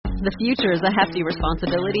The future is a hefty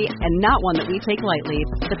responsibility and not one that we take lightly.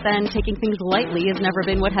 But then taking things lightly has never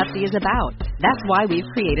been what Hefty is about. That's why we've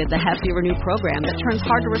created the Hefty Renew program that turns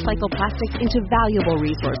hard-to-recycle plastics into valuable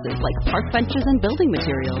resources like park benches and building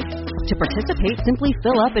materials. To participate, simply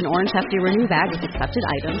fill up an orange Hefty Renew bag with accepted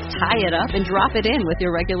items, tie it up, and drop it in with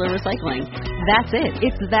your regular recycling. That's it.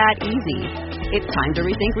 It's that easy. It's time to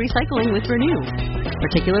rethink recycling with Renew.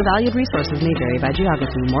 Particular valued resources may vary by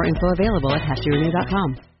geography. More info available at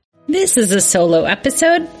heftyrenew.com. This is a solo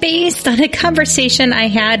episode based on a conversation I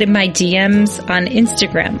had in my DMs on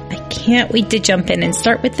Instagram. I can't wait to jump in and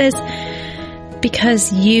start with this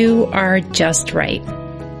because you are just right.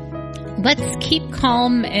 Let's keep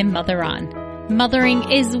calm and mother on. Mothering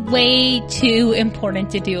is way too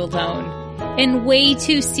important to do alone and way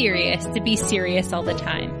too serious to be serious all the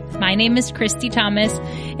time. My name is Christy Thomas,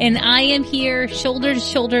 and I am here shoulder to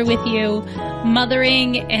shoulder with you,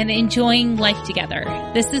 mothering and enjoying life together.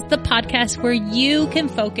 This is the podcast where you can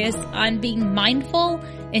focus on being mindful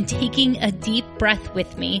and taking a deep breath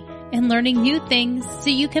with me and learning new things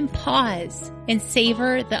so you can pause and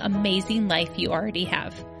savor the amazing life you already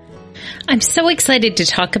have. I'm so excited to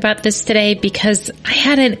talk about this today because I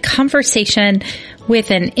had a conversation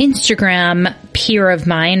with an Instagram peer of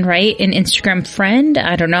mine, right? An Instagram friend.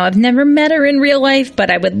 I don't know. I've never met her in real life, but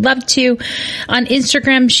I would love to. On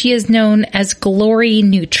Instagram, she is known as Glory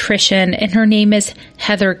Nutrition, and her name is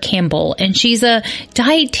Heather Campbell, and she's a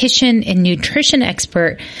dietitian and nutrition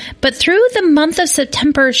expert. But through the month of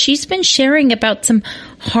September, she's been sharing about some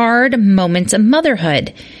hard moments of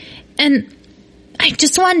motherhood. And I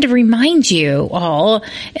just wanted to remind you all,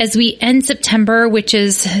 as we end September, which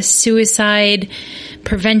is Suicide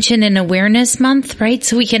Prevention and Awareness Month, right?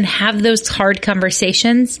 So we can have those hard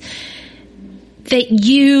conversations, that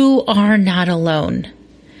you are not alone.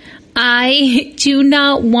 I do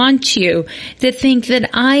not want you to think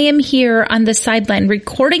that I am here on the sideline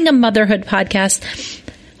recording a motherhood podcast,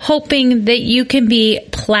 hoping that you can be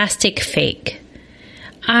plastic fake.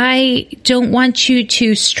 I don't want you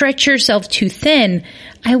to stretch yourself too thin.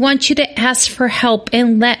 I want you to ask for help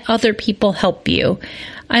and let other people help you.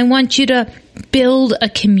 I want you to build a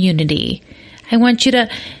community. I want you to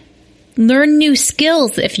learn new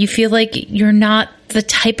skills if you feel like you're not the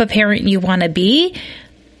type of parent you want to be,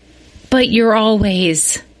 but you're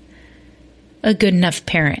always a good enough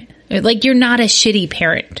parent. Like you're not a shitty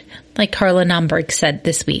parent, like Carla Nomberg said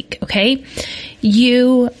this week, okay?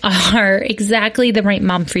 You are exactly the right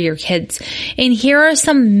mom for your kids. And here are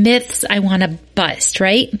some myths I want to bust,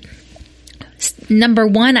 right? Number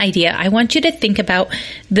one idea, I want you to think about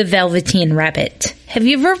the Velveteen Rabbit. Have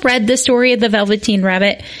you ever read the story of the Velveteen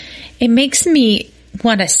Rabbit? It makes me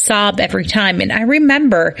want to sob every time. And I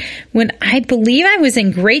remember when I believe I was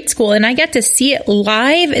in grade school and I got to see it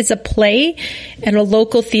live as a play at a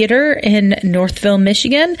local theater in Northville,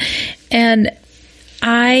 Michigan. And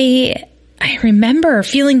I remember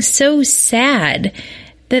feeling so sad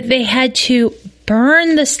that they had to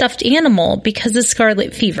burn the stuffed animal because of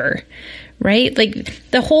scarlet fever, right? Like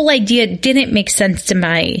the whole idea didn't make sense to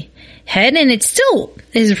my head, and it still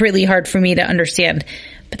is really hard for me to understand.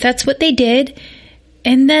 But that's what they did.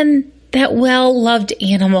 And then that well-loved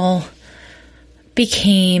animal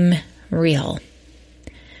became real.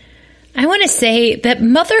 I want to say that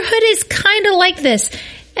motherhood is kind of like this.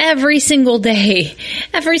 Every single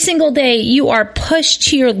day you are pushed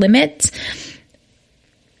to your limits.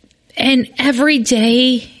 And every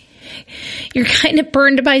day you're kind of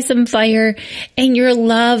burned by some fire and your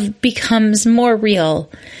love becomes more real.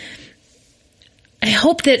 I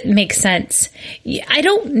hope that makes sense. I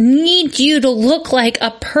don't need you to look like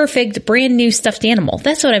a perfect brand new stuffed animal.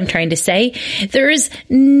 That's what I'm trying to say. There is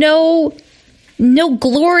no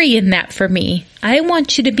glory in that for me. I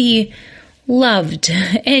want you to be loved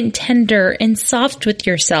and tender and soft with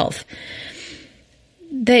yourself.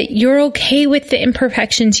 That you're okay with the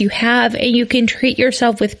imperfections you have and you can treat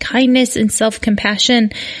yourself with kindness and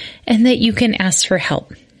self-compassion, and that you can ask for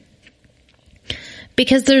help.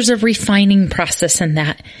 Because there's a refining process in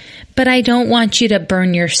that. But I don't want you to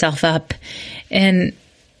burn yourself up and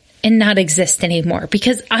not exist anymore,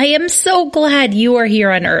 because I am so glad you are here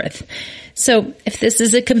on earth. So if this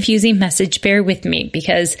is a confusing message, bear with me,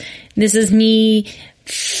 because this is me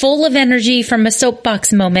full of energy from a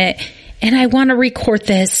soapbox moment, and I want to record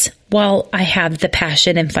this while I have the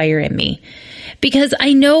passion and fire in me. Because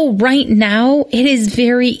I know right now it is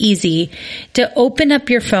very easy to open up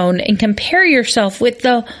your phone and compare yourself with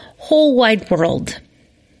the whole wide world.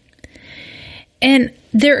 And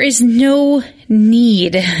there is no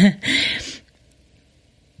need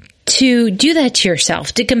to do that to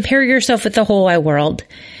yourself, to compare yourself with the whole wide world.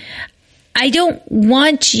 I don't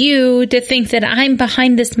want you to think that I'm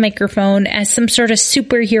behind this microphone as some sort of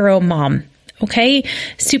superhero mom, okay?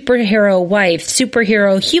 Superhero wife,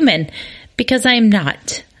 superhero human, because I'm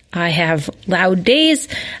not. I have loud days.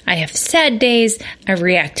 I have sad days. I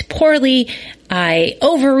react poorly. I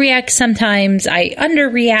overreact sometimes. I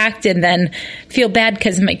underreact and then feel bad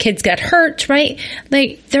because my kids got hurt, right?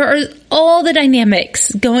 Like, there are all the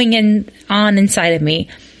dynamics going on inside of me.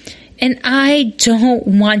 And I don't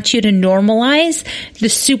want you to normalize the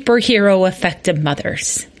superhero effect of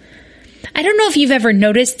mothers. I don't know if you've ever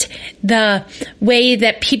noticed the way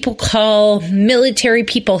that people call military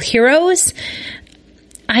people heroes.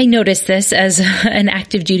 I noticed this as an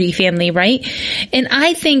active duty family, right? And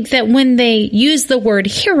I think that when they use the word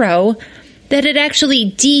hero, that it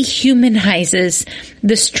actually dehumanizes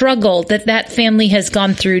the struggle that family has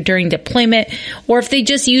gone through during deployment. Or if they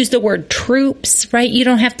just use the word troops, right? You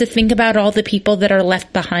don't have to think about all the people that are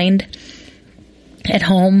left behind at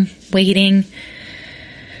home waiting.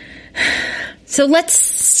 So let's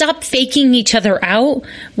stop faking each other out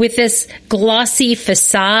with this glossy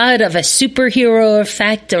facade of a superhero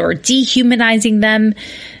effect or dehumanizing them.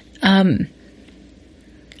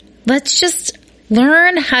 Let's just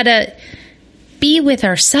learn how to be with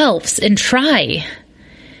ourselves and try.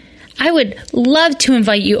 I would love to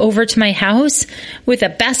invite you over to my house with a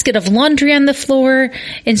basket of laundry on the floor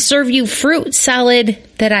and serve you fruit salad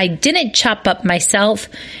that I didn't chop up myself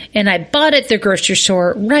and I bought at the grocery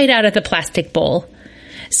store right out of the plastic bowl.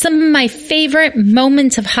 Some of my favorite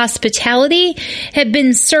moments of hospitality have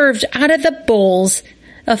been served out of the bowls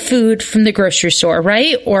of food from the grocery store,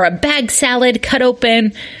 right? Or a bag salad cut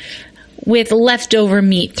open with leftover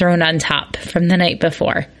meat thrown on top from the night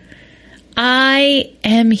before. I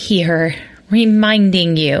am here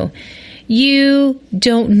reminding you, you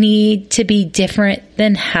don't need to be different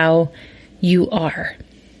than how you are.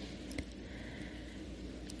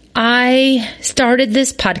 I started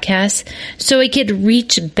this podcast so I could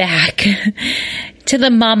reach back to the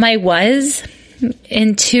mom I was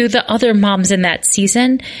and to the other moms in that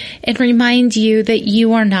season and remind you that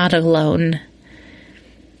you are not alone.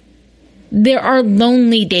 There are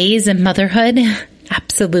lonely days in motherhood,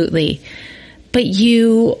 absolutely, but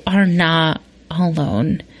you are not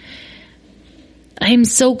alone. I'm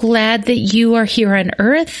so glad that you are here on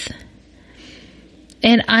earth,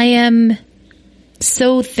 and I am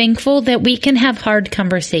so thankful that we can have hard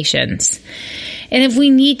conversations. And if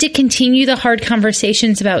we need to continue the hard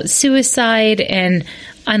conversations about suicide and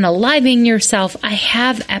unaliving yourself, I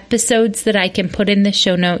have episodes that I can put in the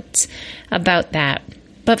show notes about that.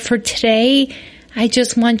 But for today, I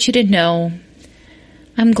just want you to know,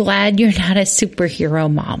 I'm glad you're not a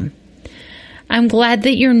superhero mom. I'm glad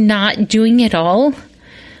that you're not doing it all.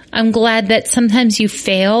 I'm glad that sometimes you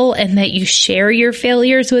fail and that you share your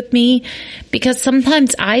failures with me, because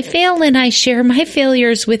sometimes I fail and I share my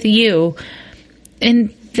failures with you.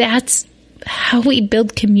 And that's how we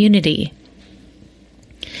build community.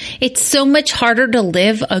 It's so much harder to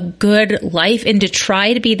live a good life and to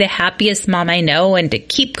try to be the happiest mom I know and to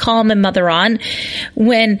keep calm and mother on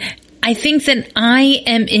when I think that I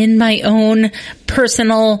am in my own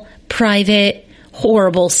personal, private,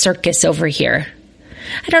 horrible circus over here.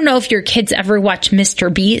 I don't know if your kids ever watch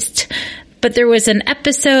Mr. Beast, but there was an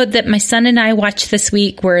episode that my son and I watched this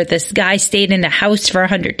week where this guy stayed in a house for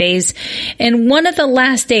 100 days. And one of the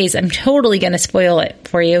last days, I'm totally going to spoil it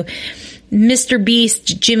for you, Mr.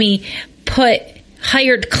 Beast, Jimmy,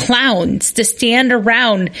 hired clowns to stand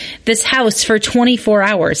around this house for 24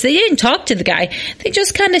 hours. They didn't talk to the guy. They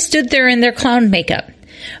just kind of stood there in their clown makeup.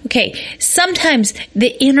 Okay, sometimes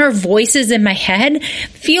the inner voices in my head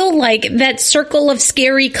feel like that circle of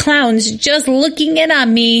scary clowns just looking in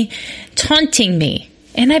on me, taunting me.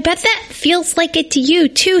 And I bet that feels like it to you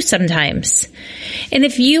too sometimes. And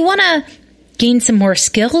if you want to gain some more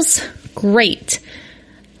skills, great.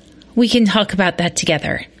 We can talk about that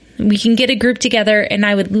together. We can get a group together, and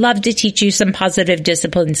I would love to teach you some positive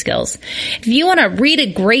discipline skills. If you want to read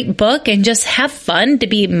a great book and just have fun to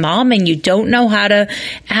be a mom and you don't know how to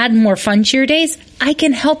add more fun to your days, I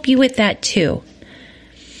can help you with that too.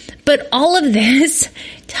 But all of this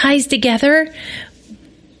ties together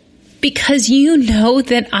because you know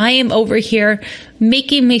that I am over here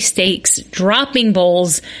making mistakes, dropping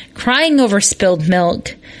bowls, crying over spilled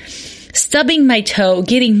milk, stubbing my toe,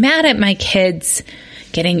 getting mad at my kids,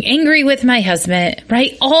 getting angry with my husband,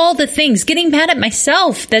 right? All the things, getting mad at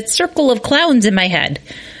myself, that circle of clowns in my head.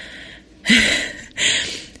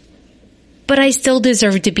 But I still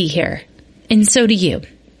deserve to be here. And so do you.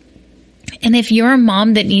 And if you're a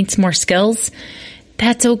mom that needs more skills,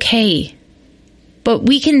 that's okay. But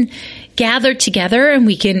we can gather together and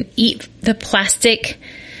we can eat the plastic,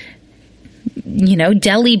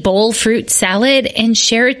 deli bowl fruit salad and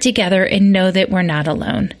share it together and know that we're not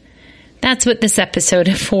alone. That's what this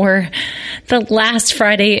episode for the last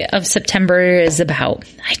Friday of September is about.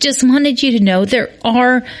 I just wanted you to know there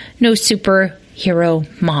are no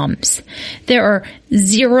superhero moms. There are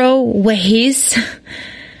 0 ways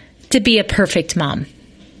to be a perfect mom.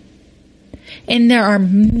 And there are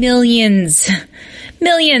millions,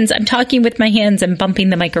 I'm talking with my hands and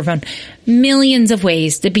bumping the microphone, millions of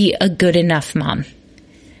ways to be a good enough mom.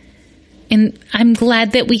 And I'm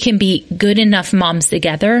glad that we can be good enough moms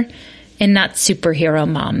together and not superhero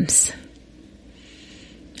moms.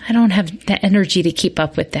 I don't have the energy to keep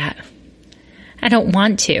up with that. I don't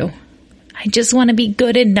want to. I just want to be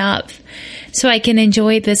good enough so I can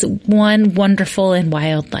enjoy this one wonderful and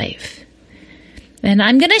wild life. And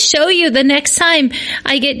I'm going to show you the next time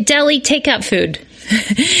I get deli takeout food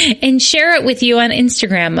and share it with you on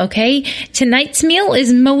Instagram, okay? Tonight's meal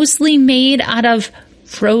is mostly made out of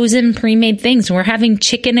frozen pre-made things. We're having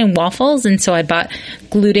chicken and waffles, and so I bought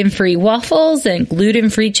gluten-free waffles and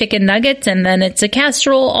gluten-free chicken nuggets, and then it's a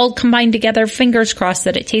casserole all combined together. Fingers crossed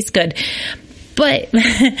that it tastes good. But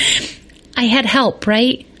I had help,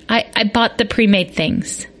 right? I bought the pre-made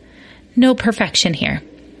things. No perfection here.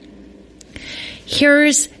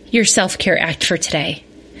 Here's your self-care act for today.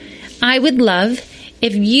 I would love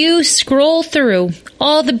if you scroll through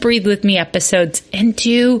all the Breathe With Me episodes and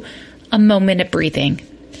do a moment of breathing.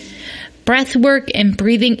 Breath work and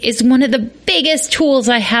breathing is one of the biggest tools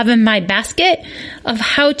I have in my basket of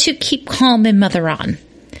how to keep calm and mother on.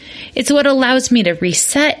 It's what allows me to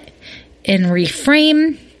reset and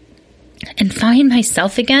reframe and find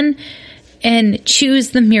myself again and choose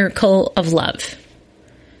the miracle of love.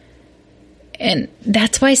 And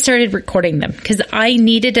that's why I started recording them, because I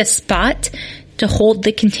needed a spot to hold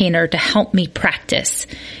the container to help me practice.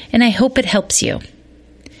 And I hope it helps you.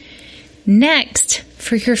 Next,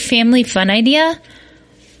 for your family fun idea,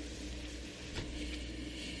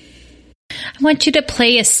 I want you to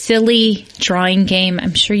play a silly drawing game.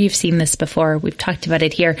 I'm sure you've seen this before. We've talked about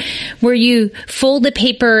it here, where you fold the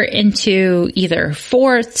paper into either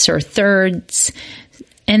fourths or thirds,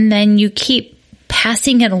 and then you keep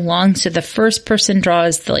passing it along. So the first person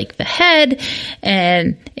draws the head,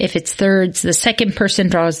 and if it's thirds, the second person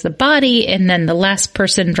draws the body, and then the last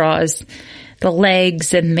person draws the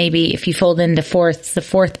legs, and maybe if you fold into fourths, the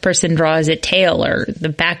fourth person draws a tail or the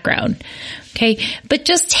background. Okay. But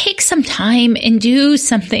just take some time and do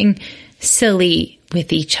something silly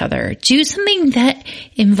with each other. Do something that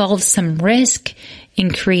involves some risk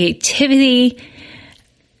and creativity.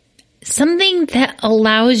 Something that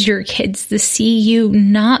allows your kids to see you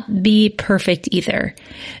not be perfect either.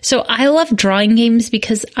 So I love drawing games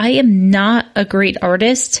because I am not a great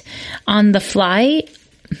artist on the fly,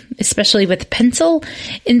 especially with pencil.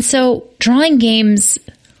 And so drawing games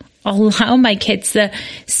allow my kids to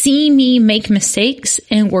see me make mistakes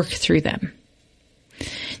and work through them.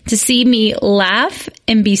 To see me laugh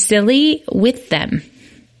and be silly with them.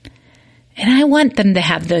 And I want them to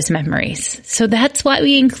have those memories. So that's why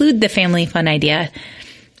we include the family fun idea.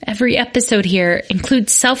 Every episode here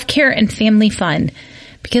includes self-care and family fun,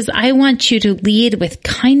 because I want you to lead with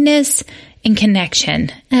kindness and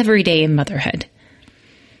connection every day in motherhood.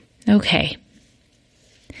 Okay.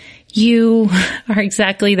 You are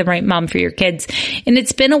exactly the right mom for your kids. And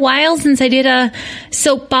it's been a while since I did a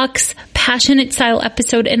soapbox passionate style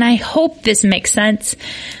episode, and I hope this makes sense.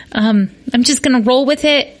 I'm just going to roll with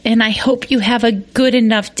it, and I hope you have a good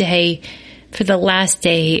enough day for the last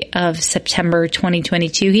day of September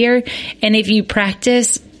 2022 here. And if you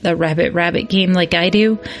practice the rabbit game like I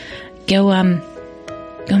do, go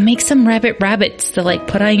make some rabbits to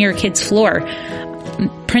put on your kid's floor.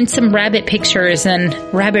 Print some rabbit pictures and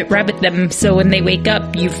rabbit them so when they wake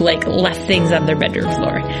up, you've left things on their bedroom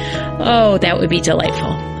floor. Oh, that would be delightful.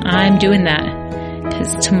 I'm doing that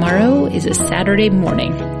because tomorrow is a Saturday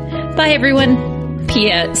morning. Bye, everyone.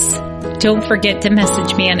 P.S. Don't forget to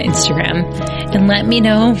message me on Instagram and let me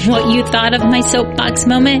know what you thought of my soapbox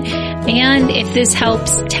moment. And if this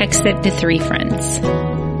helps, text it to 3 friends.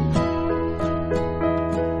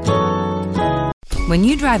 When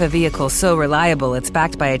you drive a vehicle so reliable it's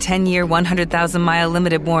backed by a 10-year, 100,000-mile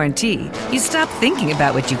limited warranty, you stop thinking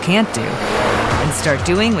about what you can't do and start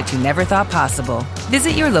doing what you never thought possible.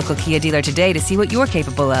 Visit your local Kia dealer today to see what you're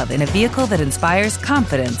capable of in a vehicle that inspires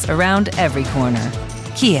confidence around every corner.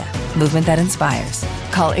 Kia, movement that inspires.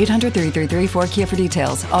 Call 800-333-4KIA for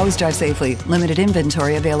details. Always drive safely. Limited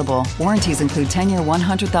inventory available. Warranties include 10-year,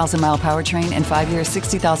 100,000-mile powertrain and 5-year,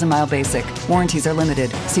 60,000-mile basic. Warranties are limited.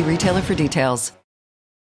 See retailer for details.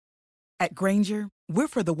 At Grainger, we're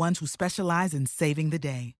for the ones who specialize in saving the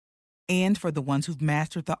day and for the ones who've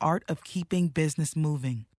mastered the art of keeping business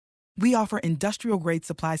moving. We offer industrial-grade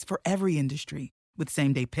supplies for every industry with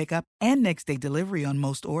same-day pickup and next-day delivery on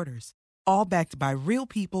most orders, all backed by real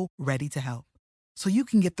people ready to help. So you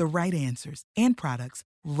can get the right answers and products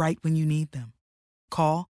right when you need them.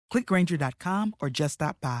 Call, click Grainger.com, or just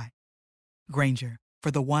stop by. Grainger,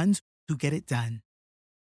 for the ones who get it done.